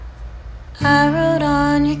I wrote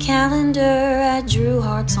on your calendar, I drew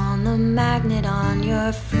hearts on the magnet on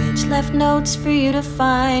your fridge, left notes for you to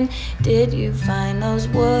find. Did you find those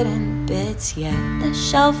wooden bits yet? The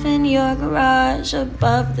shelf in your garage,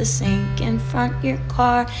 above the sink in front your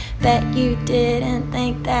car. Bet you didn't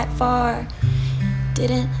think that far,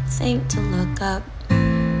 didn't think to look up.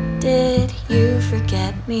 Did you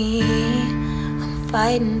forget me? I'm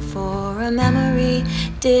fighting for a memory.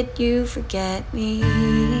 Did you forget me?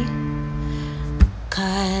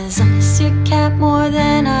 'Cause I miss your cat more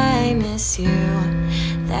than I miss you.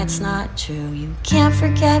 That's not true. You can't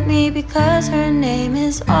forget me because her name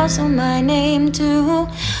is also my name too.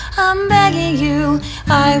 I'm begging you,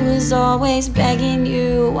 I was always begging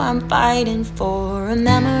you. I'm fighting for a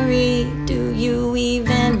memory. Do you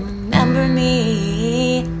even remember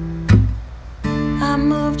me? I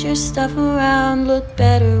moved your stuff around, looked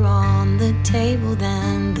better on the table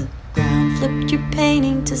than the ground. Flipped your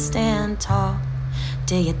painting to stand tall.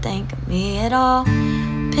 Do you think of me at all?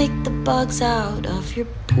 Pick the bugs out of your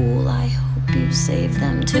pool. I hope you save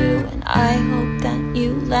them too. And I hope that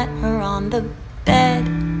you let her on the bed.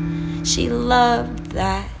 She loved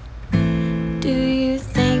that. Do you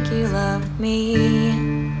think you loved me?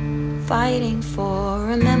 Fighting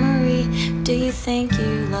for a memory. Do you think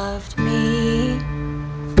you loved me?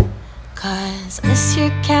 'Cause I miss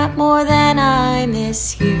your cat more than I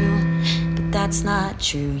miss you. That's not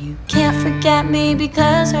true. You can't forget me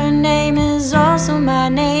because her name is also my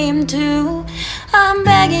name too. I'm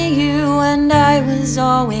begging you, and I was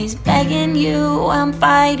always begging you. I'm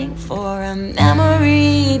fighting for a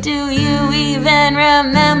memory. Do you even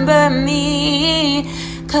remember me?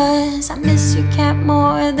 'Cause I miss your cat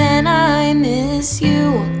more than I miss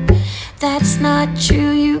you. That's not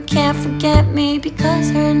true. You can't forget me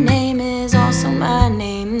because her name is also my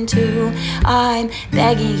name too. I'm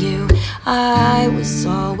begging you, I was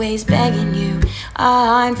always begging you.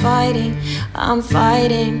 I'm fighting.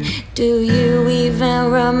 Do you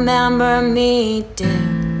even remember me? Do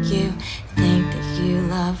you think that you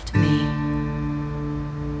loved me?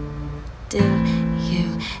 Do